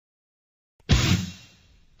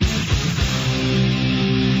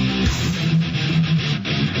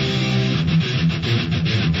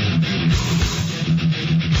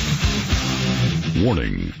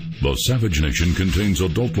Warning: the Savage Nation contains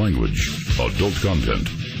adult language, adult content,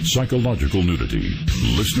 psychological nudity.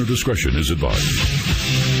 Listener discretion is advised.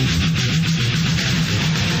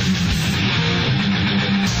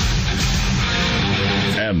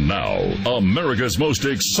 And now, America's most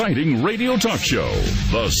exciting radio talk show,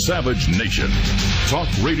 The Savage Nation. Talk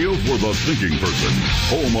radio for the thinking person,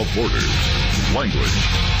 home of borders, language,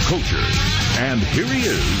 culture. And here he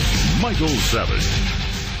is, Michael Savage.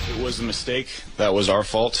 It was a mistake. That was our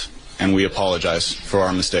fault, and we apologize for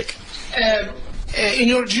our mistake. In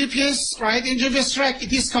your GPS, right, in GPS track,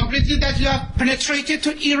 it is completely that you have penetrated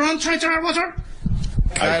to Iran territorial water?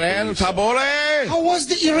 How was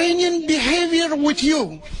the Iranian behavior with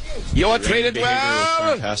you? You were treated well.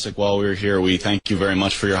 Was fantastic while we were here. We thank you very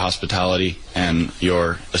much for your hospitality and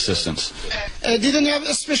your assistance. Didn't you have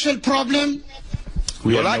a special problem?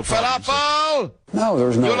 We you like falafel? No,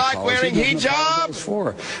 there's no. You like wearing hijab?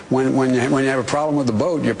 When you have a problem with the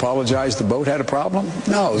boat, you apologize the boat had a problem?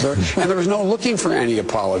 No, and there was no looking for any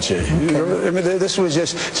apology. I mean, this was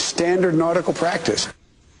just standard nautical practice.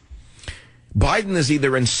 Biden is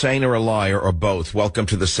either insane or a liar or both. Welcome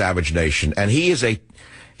to the Savage Nation. And he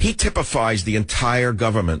typifies the entire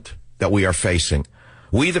government that we are facing.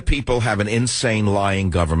 We the people have an insane, lying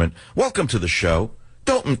government. Welcome to the show.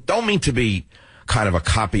 Don't mean to be kind of a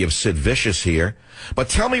copy of Sid Vicious here, but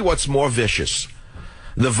tell me what's more vicious.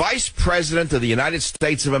 The Vice President of the United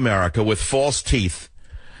States of America with false teeth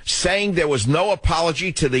saying there was no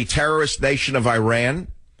apology to the terrorist nation of Iran,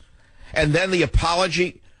 and then the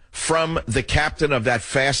apology from the captain of that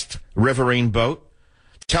fast riverine boat.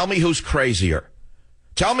 Tell me who's crazier.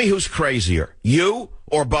 Tell me who's crazier, you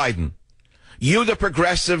or Biden? You, the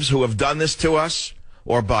progressives who have done this to us,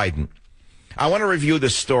 or Biden? I want to review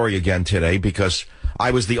this story again today because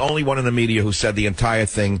I was the only one in the media who said the entire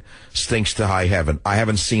thing stinks to high heaven. I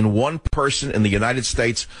haven't seen one person in the United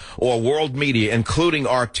States or world media, including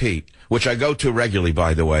RT, which I go to regularly,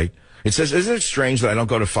 by the way. It says, isn't it strange that I don't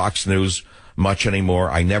go to Fox News much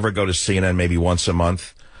anymore? I never go to CNN, maybe once a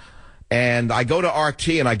month. And I go to RT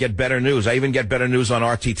and I get better news. I even get better news on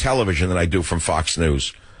RT television than I do from Fox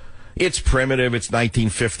News. It's primitive. It's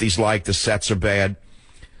 1950s like. The sets are bad.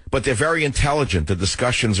 But they're very intelligent. The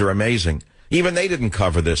discussions are amazing. Even they didn't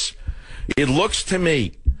cover this. It looks to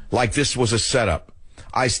me like this was a setup.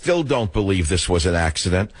 I still don't believe this was an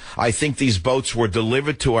accident. I think these boats were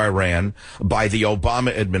delivered to Iran by the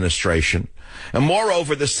Obama administration. And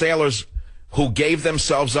moreover, the sailors who gave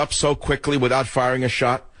themselves up so quickly without firing a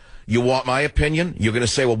shot, you want my opinion? You're going to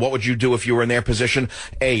say, well, what would you do if you were in their position?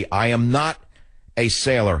 I am not a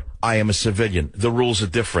sailor. I am a civilian. The rules are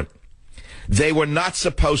different. They were not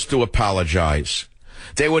supposed to apologize.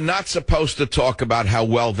 They were not supposed to talk about how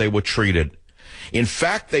well they were treated. In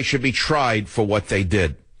fact, they should be tried for what they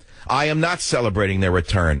did. I am not celebrating their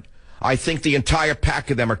return. I think the entire pack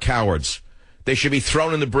of them are cowards. They should be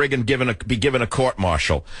thrown in the brig and be given a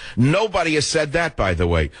court-martial. Nobody has said that, by the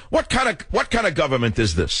way. What kind of government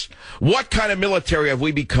is this? What kind of military have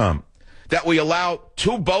we become? That we allow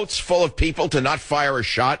two boats full of people to not fire a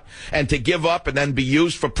shot and to give up and then be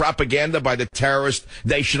used for propaganda by the terrorist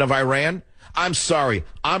nation of Iran? I'm sorry.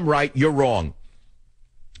 I'm right. You're wrong.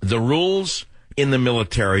 The rules in the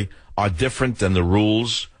military are different than the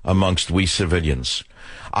rules amongst we civilians.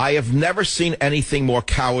 I have never seen anything more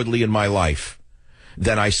cowardly in my life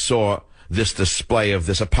than I saw this display of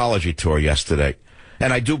this apology tour yesterday.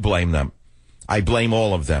 And I do blame them. I blame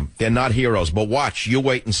all of them. They're not heroes. But watch. You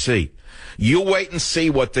wait and see. You wait and see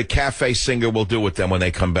what the cafe singer will do with them when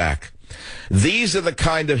they come back. These are the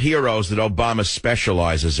kind of heroes that Obama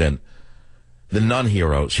specializes in. The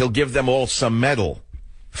non-heroes. He'll give them all some medal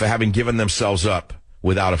for having given themselves up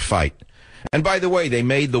without a fight. And by the way, they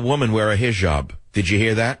made the woman wear a hijab. Did you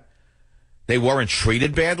hear that? They weren't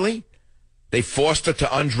treated badly. They forced her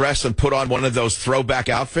to undress and put on one of those throwback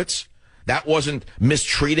outfits. That wasn't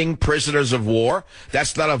mistreating prisoners of war.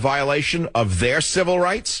 That's not a violation of their civil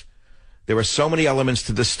rights. There are so many elements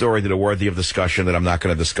to this story that are worthy of discussion that I'm not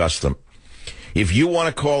going to discuss them. If you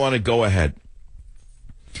want to call on it, go ahead.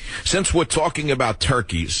 Since we're talking about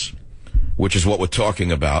turkeys, which is what we're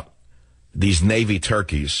talking about, these Navy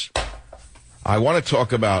turkeys, I want to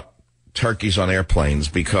talk about turkeys on airplanes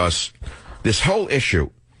because this whole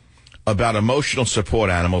issue about emotional support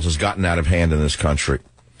animals has gotten out of hand in this country.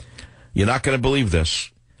 You're not going to believe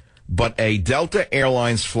this, but a Delta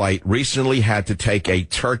Airlines flight recently had to take a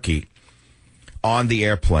turkey on the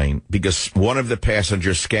airplane because one of the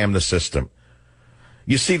passengers scammed the system.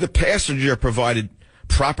 You see, the passenger provided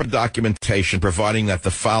proper documentation providing that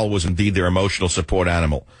the fowl was indeed their emotional support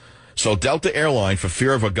animal. So Delta Airlines, for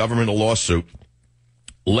fear of a governmental lawsuit,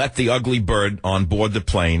 let the ugly bird on board the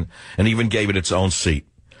plane and even gave it its own seat.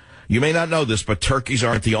 You may not know this, but turkeys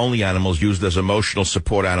aren't the only animals used as emotional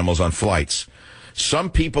support animals on flights. Some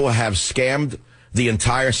people have scammed the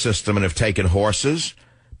entire system and have taken horses,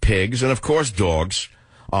 pigs, and of course dogs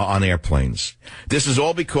on airplanes. This is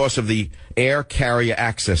all because of the Air Carrier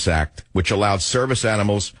Access Act, which allowed service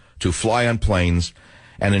animals to fly on planes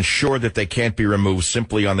and ensure that they can't be removed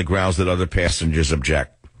simply on the grounds that other passengers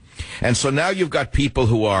object. And so now you've got people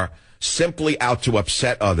who are simply out to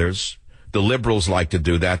upset others. The liberals like to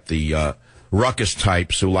do that, the ruckus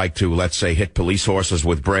types who like to, let's say, hit police horses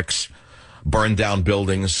with bricks, burn down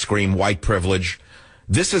buildings, scream white privilege.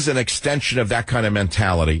 This is an extension of that kind of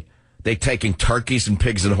mentality. They're taking turkeys and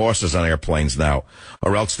pigs and horses on airplanes now,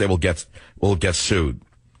 or else they will get sued.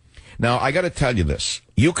 Now, I got to tell you this.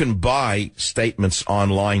 You can buy statements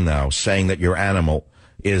online now saying that your animal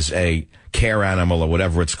is a care animal or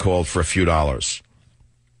whatever it's called for a few dollars.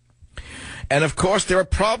 And, of course, there are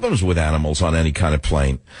problems with animals on any kind of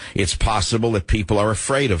plane. It's possible that people are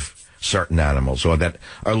afraid of certain animals or that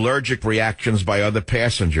allergic reactions by other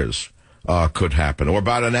passengers could happen, or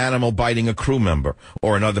about an animal biting a crew member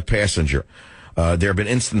or another passenger. There have been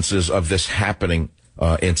instances of this happening,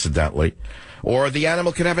 incidentally. Or the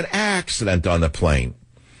animal could have an accident on the plane,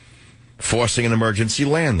 forcing an emergency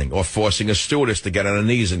landing, or forcing a stewardess to get on her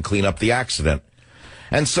knees and clean up the accident.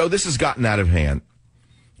 And so this has gotten out of hand.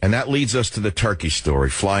 And that leads us to the turkey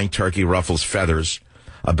story. Flying turkey ruffles feathers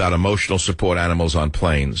about emotional support animals on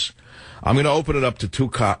planes. I'm going to open it up to two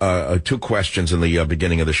questions in the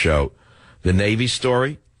beginning of the show. The Navy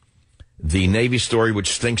story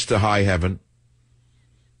which stinks to high heaven.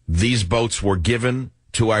 These boats were given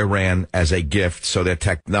to Iran as a gift so their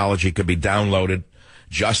technology could be downloaded,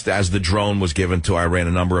 just as the drone was given to Iran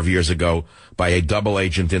a number of years ago by a double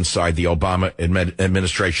agent inside the Obama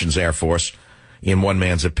administration's Air Force, in one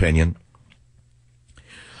man's opinion.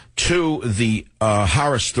 To the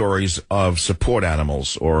horror stories of support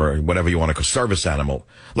animals, or whatever you want to call service animal.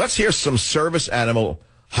 Let's hear some service animal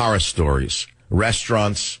horror stories.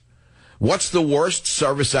 Restaurants. What's the worst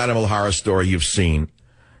service animal horror story you've seen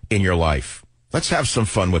in your life? Let's have some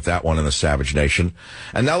fun with that one in the Savage Nation.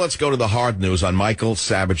 And now let's go to the hard news on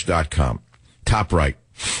michaelsavage.com. Top right.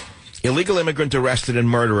 Illegal immigrant arrested and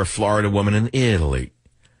murder of Florida woman in Italy.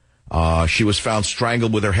 She was found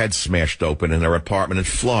strangled with her head smashed open in her apartment in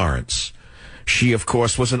Florence. She, of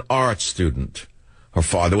course, was an art student. Her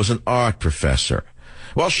father was an art professor.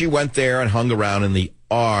 Well, she went there and hung around in the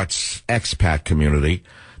arts expat community,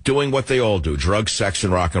 doing what they all do, drugs, sex,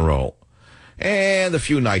 and rock and roll. And a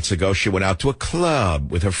few nights ago, she went out to a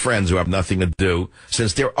club with her friends who have nothing to do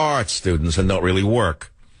since they're art students and don't really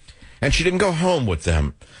work. And she didn't go home with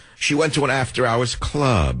them. She went to an after-hours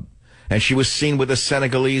club, and she was seen with a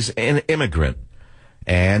Senegalese immigrant.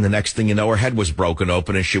 And the next thing you know, her head was broken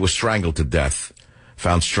open and she was strangled to death,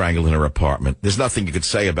 found strangled in her apartment. There's nothing you could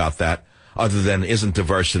say about that other than, isn't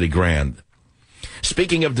diversity grand?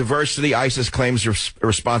 Speaking of diversity, ISIS claims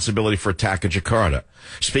responsibility for attack in Jakarta.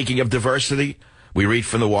 Speaking of diversity, we read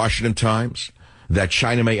from the Washington Times that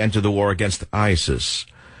China may enter the war against ISIS.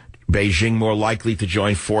 Beijing more likely to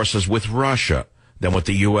join forces with Russia than with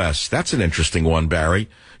the U.S. That's an interesting one, Barry.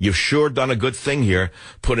 You've sure done a good thing here,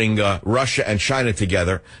 putting Russia and China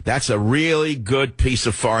together. That's a really good piece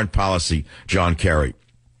of foreign policy, John Kerry.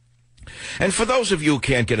 And for those of you who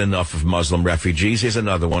can't get enough of Muslim refugees, here's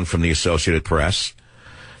another one from the Associated Press.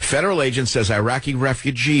 Federal agent says Iraqi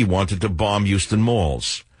refugee wanted to bomb Houston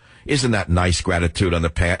malls. Isn't that nice gratitude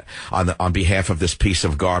on behalf of this piece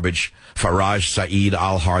of garbage, Faraj Saeed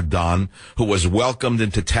al-Hardan, who was welcomed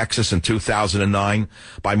into Texas in 2009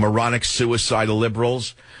 by moronic suicidal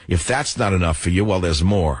liberals? If that's not enough for you, well, there's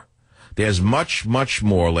more. There's much, much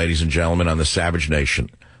more, ladies and gentlemen, on the Savage Nation.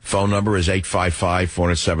 Phone number is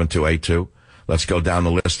 855-407-282. Let's go down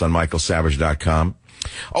the list on michaelsavage.com.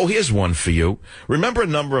 Oh, here's one for you. Remember a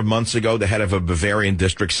number of months ago, the head of a Bavarian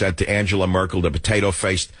district said to Angela Merkel, the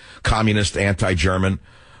potato-faced communist anti-German,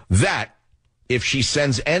 that if she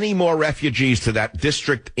sends any more refugees to that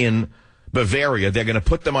district in Bavaria, they're going to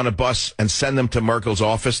put them on a bus and send them to Merkel's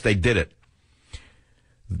office. They did it.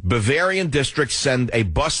 Bavarian districts send a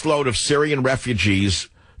busload of Syrian refugees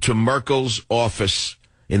to Merkel's office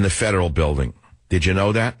in the federal building. Did you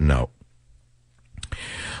know that? No.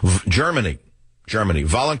 Germany.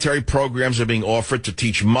 Voluntary programs are being offered to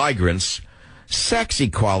teach migrants sex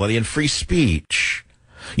equality and free speech.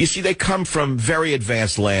 You see, they come from very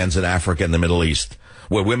advanced lands in Africa and the Middle East,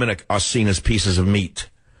 where women are seen as pieces of meat.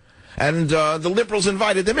 And the liberals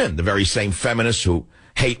invited them in. The very same feminists who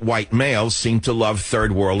hate white males seem to love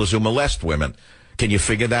third worlders who molest women. Can you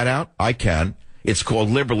figure that out? I can. It's called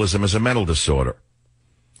liberalism as a mental disorder.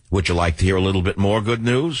 Would you like to hear a little bit more good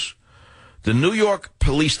news? The New York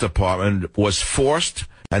Police Department was forced,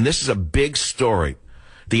 and this is a big story,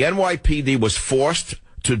 the NYPD was forced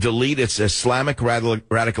to delete its Islamic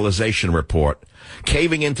radicalization report,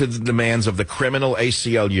 caving into the demands of the criminal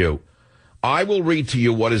ACLU. I will read to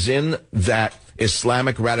you what is in that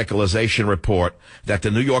Islamic radicalization report that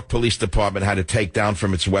the New York Police Department had to take down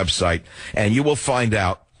from its website, and you will find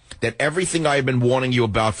out that everything I've been warning you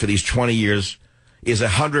about for these 20 years is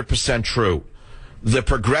 100% true. The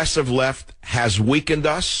progressive left has weakened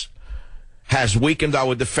us, has weakened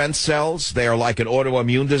our defense cells. They are like an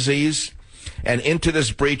autoimmune disease. And into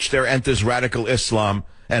this breach, there enters radical Islam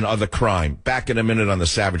and other crime. Back in a minute on the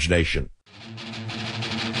Savage Nation.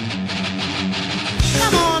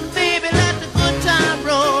 Come on, baby, let the good time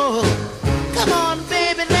roll. Come on,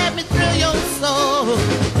 baby, let me thrill your soul.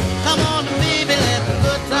 Come on, baby, let the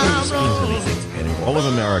good time roll. All of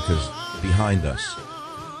America's behind us.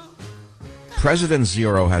 President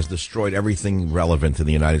Zero has destroyed everything relevant to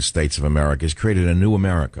the United States of America. He's created a new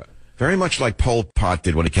America. Very much like Pol Pot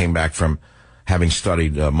did when he came back from having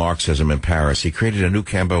studied Marxism in Paris. He created a new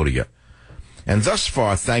Cambodia. And thus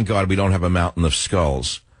far, thank God, we don't have a mountain of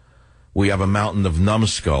skulls. We have a mountain of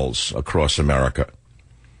numbskulls across America.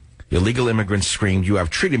 Illegal immigrants screamed, "You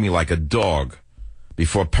have treated me like a dog,"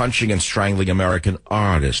 before punching and strangling American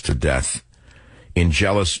artists to death in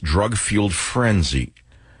jealous, drug-fueled frenzy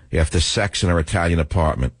after sex in her Italian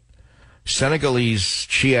apartment. Senegalese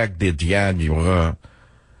Chiek de Diagne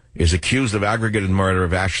is accused of aggravated murder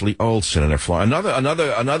of Ashley Olsen in her Florence.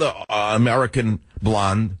 Another American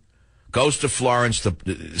blonde goes to Florence to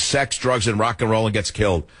sex, drugs, and rock and roll and gets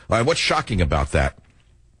killed. All right, what's shocking about that?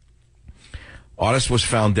 Artist was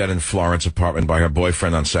found dead in Florence apartment by her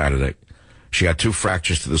boyfriend on Saturday. She had 2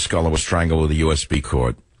 fractures to the skull and was strangled with a USB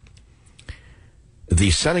cord.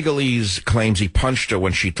 The Senegalese claims he punched her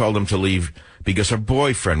when she told him to leave because her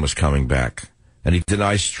boyfriend was coming back, and he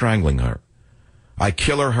denies strangling her. "I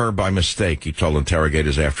kill her by mistake," he told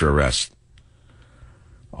interrogators after arrest.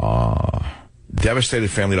 Devastated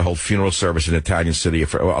family to hold funeral service in Italian city.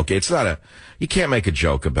 Okay, it's not you can't make a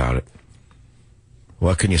joke about it.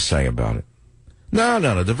 What can you say about it? No,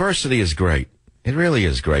 diversity is great. It really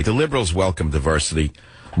is great. The liberals welcome diversity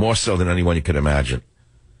more so than anyone you could imagine.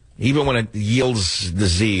 Even when it yields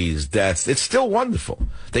disease, death, it's still wonderful.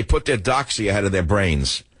 They put their doxy ahead of their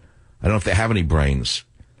brains. I don't know if they have any brains.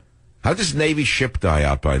 How did this Navy ship die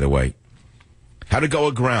out, by the way? How did it go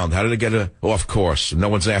aground? How did it get off course? No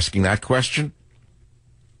one's asking that question.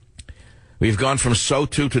 We've gone from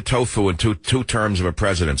SOTU to tofu in two terms of a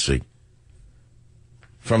presidency.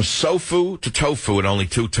 From SOFU to tofu in only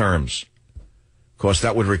 2 terms. Of course,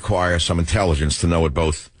 that would require some intelligence to know what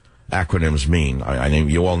both acronyms mean. I mean,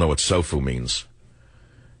 you all know what SOFU means,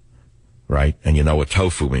 right? And you know what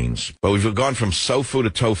tofu means. But we've gone from SOFU to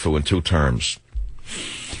tofu in 2 terms.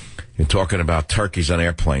 You're talking about turkeys on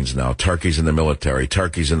airplanes now, turkeys in the military,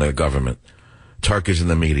 turkeys in the government, turkeys in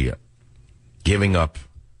the media, giving up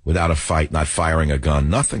without a fight, not firing a gun,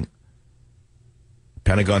 nothing.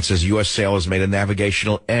 Pentagon says U.S. sailors made a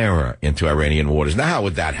navigational error into Iranian waters. Now, how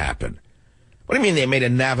would that happen? What do you mean they made a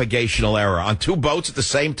navigational error? On 2 boats at the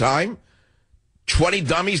same time? 20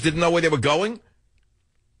 dummies didn't know where they were going?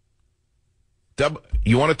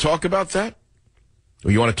 You want to talk about that? Or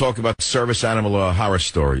you want to talk about service animal horror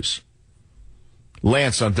stories?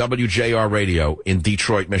 Lance on WJR Radio in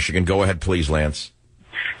Detroit, Michigan. Go ahead, please, Lance.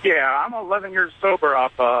 Yeah, I'm 11 years sober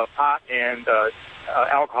off pot and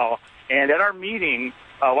alcohol. And at our meeting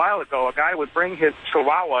a while ago, a guy would bring his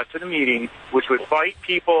chihuahua to the meeting, which would bite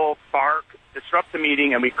people, bark, disrupt the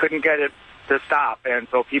meeting, and we couldn't get it to stop. And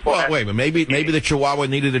so people... Well, wait, but maybe the chihuahua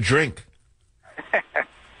needed a drink.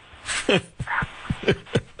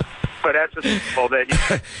 But that's just people that you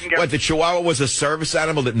can get... What, the chihuahua was a service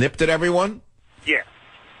animal that nipped at everyone? Yeah.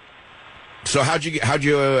 So how'd you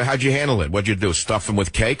handle it? What'd you do? Stuff him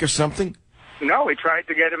with cake or something? No, we tried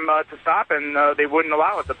to get him to stop, and they wouldn't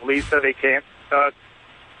allow it. The police said they can't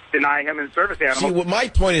deny him in service animals. See, my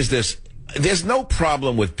point is this. There's no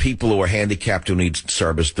problem with people who are handicapped who need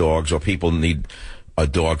service dogs, or people need a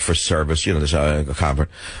dog for service. You know, there's a convert.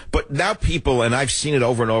 But now people, and I've seen it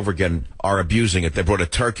over and over again, are abusing it. They brought a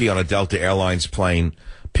turkey on a Delta Airlines plane,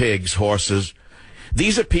 pigs, horses.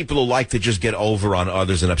 These are people who like to just get over on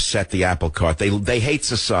others and upset the apple cart. They hate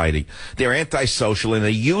society. They're antisocial, and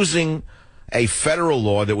they're using a federal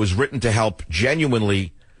law that was written to help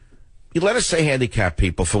genuinely, let us say handicapped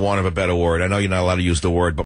people, for want of a better word. I know you're not allowed to use the word, but